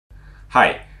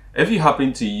Hi, if you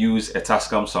happen to use a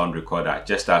Tascam sound recorder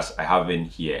just as I have in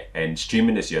here and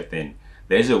streaming is your thing,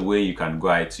 there's a way you can go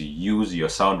ahead to use your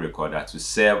sound recorder to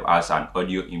serve as an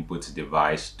audio input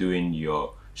device during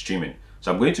your streaming.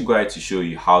 So I'm going to go ahead to show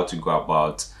you how to go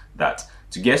about that.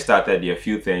 To get started, there are a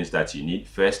few things that you need.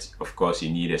 First, of course, you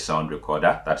need a sound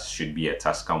recorder. That should be a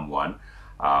Tascam one.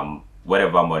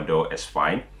 Whatever model is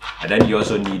fine. And then you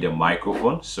also need a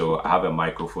microphone. So I have a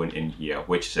microphone in here,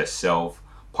 which is a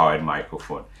self-powered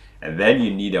microphone. And then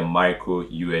you need a micro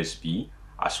USB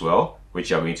as well, which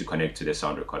you're going to connect to the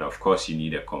sound recorder. Of course, you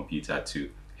need a computer to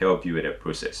help you with the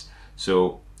process.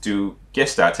 So to get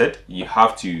started, you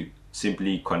have to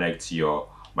simply connect your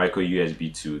micro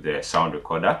USB to the sound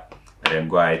recorder, and then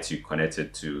go ahead to connect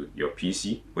it to your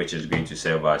PC, which is going to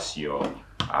serve as your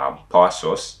power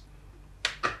source.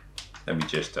 Let me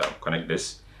just connect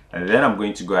this, and then I'm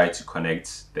going to go ahead to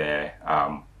connect the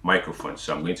microphone.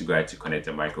 So I'm going to go ahead to connect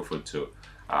the microphone to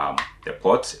the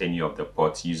port, any of the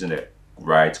ports, using the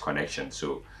right connection.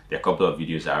 So there are a couple of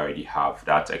videos I already have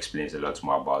that explains a lot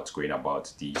more about going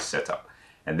about the setup.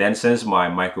 And then since my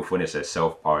microphone is a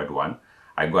self-powered one,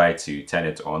 I go ahead to turn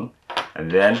it on, and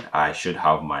then I should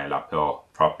have my lapel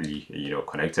properly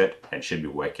connected and should be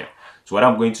working. So what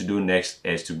I'm going to do next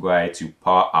is to go ahead to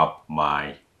power up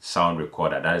my sound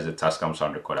recorder. That is the Tascam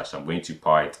sound recorder. So I'm going to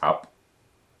power it up,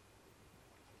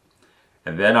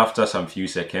 and then after some few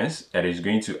seconds it is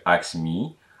going to ask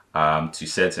me to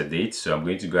set a date. So I'm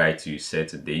going to go ahead to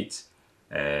set a date,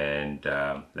 and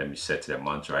let me set the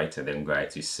month, right, and then go ahead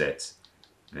to set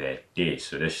the day.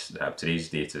 So this today's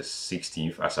date is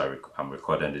 16th as I'm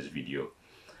recording this video.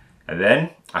 And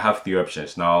then I have three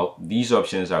options. Now these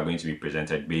options are going to be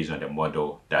presented based on the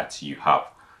model that you have.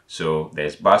 So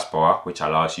there's bus power, which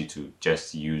allows you to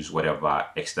just use whatever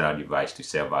external device to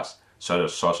serve as sort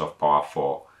of source of power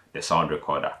for the sound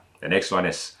recorder. The next one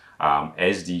is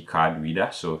SD card reader.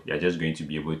 So you're just going to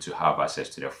be able to have access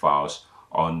to the files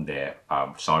on the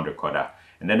sound recorder.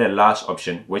 And then the last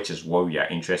option, which is what we are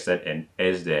interested in,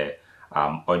 is the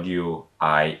audio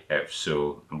IF.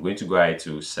 So I'm going to go ahead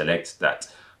to select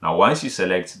that. Now once you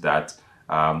select that,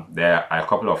 there are a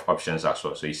couple of options as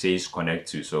well. So it says connect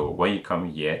to. So when you come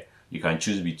here, you can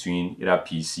choose between either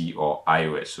PC or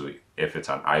iOS. So if it's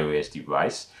an iOS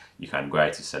device, you can go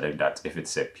ahead to select that. If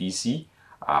it's a PC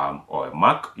or a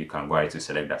Mac, you can go ahead to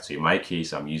select that. So in my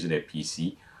case, I'm using a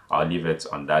PC. I'll leave it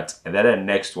on that. And then the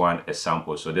next one is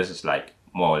sample. So this is like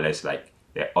more or less like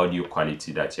the audio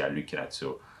quality that you are looking at.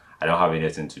 So I don't have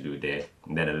anything to do there.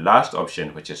 And then the last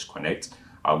option, which is connect,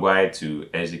 I'll go ahead to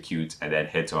execute and then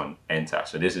hit on enter.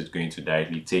 So this is going to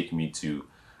directly take me to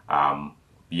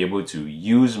be able to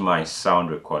use my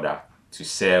sound recorder to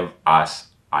serve as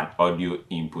an audio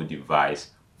input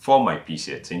device for my PC.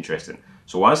 It's interesting.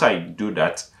 So once I do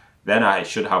that, then I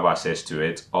should have access to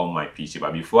it on my PC.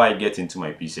 But before I get into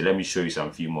my PC, let me show you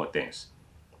some few more things.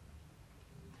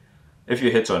 If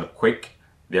you hit on quick,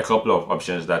 there are a couple of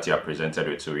options that you are presented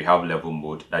with. So we have level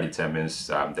mode that determines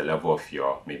the level of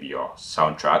maybe your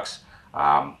soundtracks.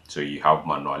 So you have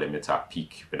manual limiter,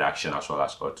 peak, reduction, as well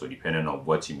as auto, depending on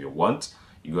what you may want.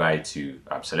 You go ahead to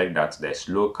select that. There's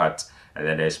low cut, and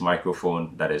then there's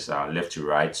microphone, that is left to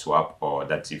right swap, or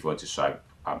that's if you want to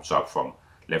swap from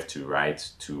left to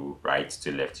right to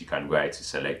left. You can go ahead to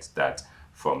select that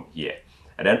from here.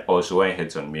 And then also when you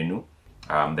hit on menu,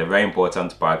 the very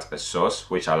important part is source,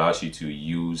 which allows you to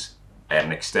use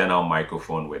an external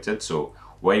microphone with it. So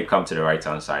when you come to the right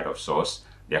hand side of source,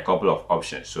 there are a couple of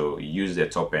options. So you use the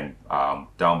top and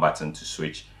down button to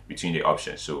switch between the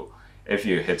options. So if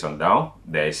you hit on down,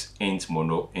 there's int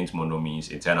mono. Int mono means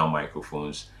internal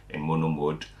microphones in mono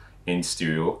mode. In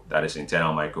stereo, that is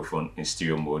internal microphone in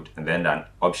stereo mode. And then an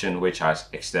option which has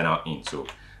external in. So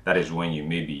that is when you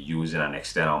may be using an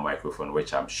external microphone,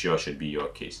 which I'm sure should be your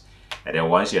case. And then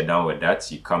once you're done with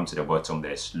that, you come to the bottom,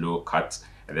 there's low cut,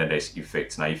 and then there's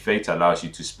effect. Now effect allows you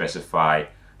to specify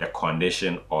the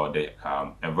condition or the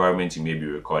environment you may be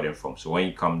recording from. So when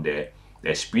you come there,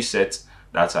 there's presets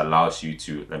that allows you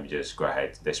to, let me just go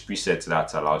ahead, there's presets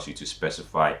that allows you to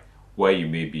specify where you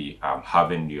may be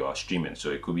having your streaming.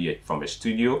 So it could be from a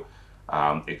studio,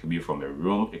 it could be from a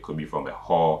room, it could be from a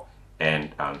hall,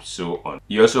 and so on.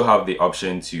 You also have the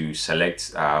option to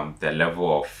select the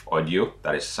level of audio,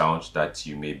 that is sound, that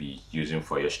you may be using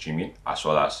for your streaming, as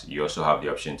well as you also have the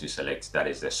option to select that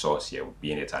is the source here,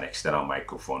 being it an external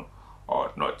microphone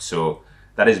or not. So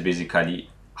that is basically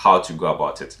how to go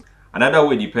about it. Another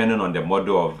way, depending on the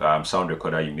model of sound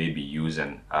recorder you may be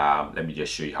using, let me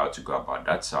just show you how to go about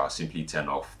that. So I'll simply turn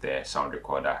off the sound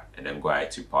recorder and then go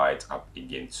ahead to power it up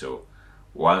again. So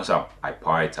once I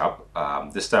power it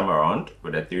up, this time around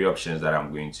with the 3 options that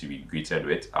I'm going to be greeted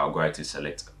with, I'll go ahead to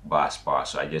select bus power.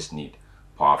 So I just need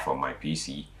power from my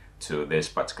PC to this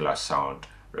particular sound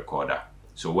recorder.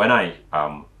 So when I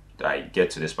get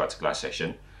to this particular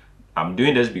section, I'm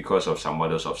doing this because of some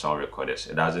models of sound recorders.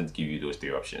 It doesn't give you those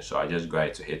 3 options. So I just go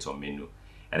ahead to hit on menu,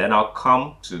 and then I'll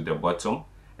come to the bottom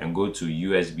and go to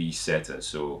USB settings,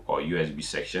 so, or USB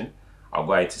section. I'll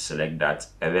go ahead to select that,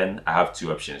 and then I have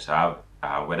 2 options. I have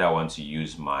whether I want to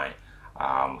use my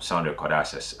sound recorder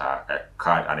as a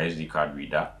card, an SD card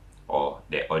reader, or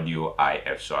the audio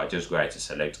IF. So I'll just go ahead to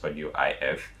select audio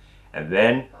IF, and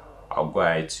then I'll go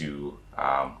ahead to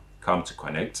come to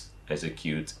connect,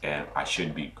 execute, and I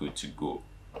should be good to go.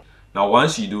 Now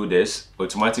once you do this,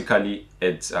 automatically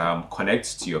it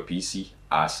connects to your PC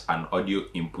as an audio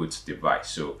input device.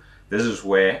 So this is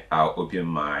where I'll open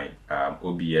my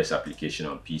OBS application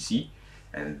on PC,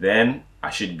 and then I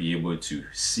should be able to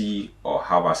see or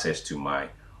have access to my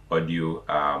audio.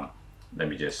 Let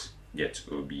me just get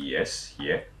OBS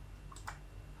here.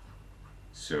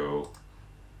 So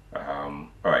all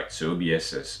right, so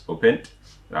OBS is opened.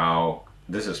 Now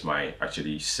this is my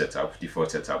actually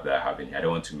default setup that I have in here. I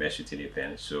don't want to mess with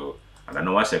anything. So under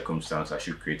normal circumstance, I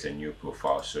should create a new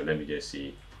profile. So let me just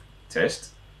say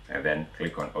test, and then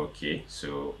click on OK.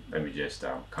 So let me just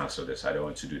cancel this. I don't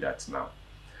want to do that now.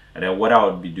 And then what I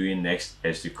would be doing next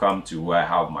is to come to where I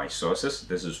have my sources.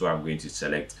 This is where I'm going to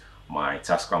select my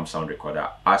Tascam sound recorder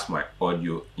as my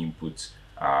audio input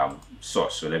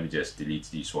source. So let me just delete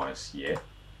these ones here.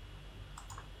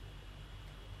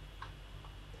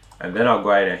 And then I'll go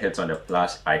ahead and hit on the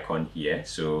plus icon here.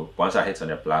 So once I hit on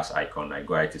the plus icon, I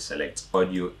go ahead to select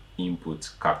audio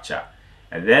input capture.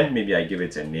 And then maybe I give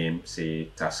it a name,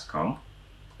 say Tascam.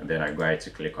 And then I go ahead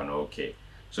to click on OK.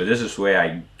 So this is where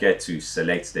I get to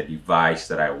select the device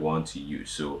that I want to use.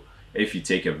 So if you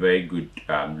take a very good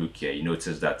look here, you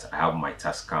notice that I have my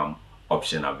Tascam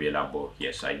option available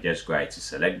here. So I just go ahead to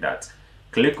select that,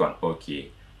 click on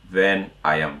OK, then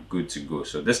I am good to go.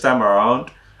 So this time around,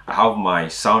 I have my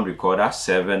sound recorder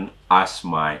 7 as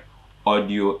my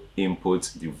audio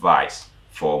input device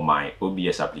for my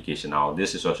OBS application. Now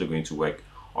this is also going to work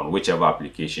on whichever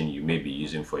application you may be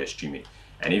using for your streaming.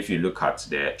 And if you look at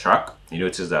the track, you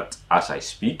notice that as I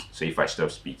speak, so if I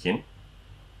stop speaking,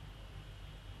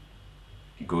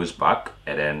 it goes back,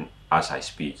 and then as I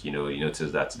speak, you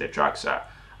notice that the tracks are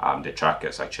the track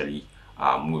is actually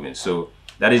moving. So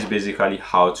that is basically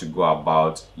how to go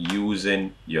about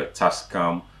using your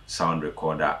Tascam sound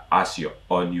recorder as your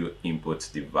audio input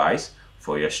device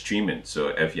for your streaming. So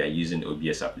if you are using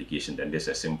OBS application, then this is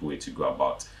a simple way to go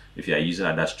about. If you are using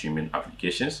other streaming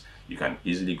applications, you can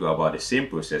easily go about the same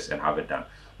process and have it done.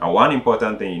 Now, one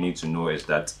important thing you need to know is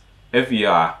that if you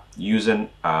are using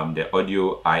the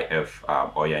audio IF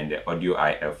or you're in the audio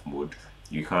IF mode,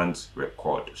 you can't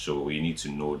record. So you need to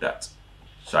know that.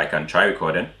 So I can try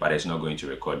recording, but it's not going to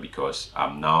record because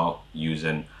I'm now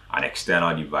using an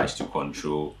external device to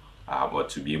control or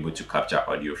to be able to capture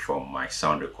audio from my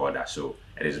sound recorder. So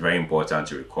it is very important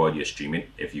to record your streaming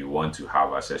if you want to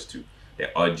have access to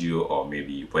the audio or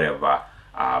maybe whatever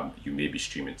you may be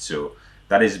streaming. So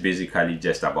that is basically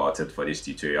just about it for this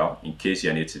tutorial. In case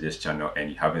you're new to this channel and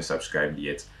you haven't subscribed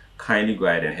yet, kindly go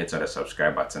ahead and hit on the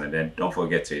subscribe button, and then don't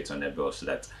forget to hit on the bell so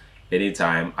that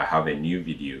anytime I have a new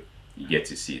video, you get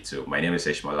to see it. So my name is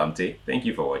Lamptey. Thank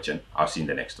you for watching. I'll see you in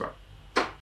the next one.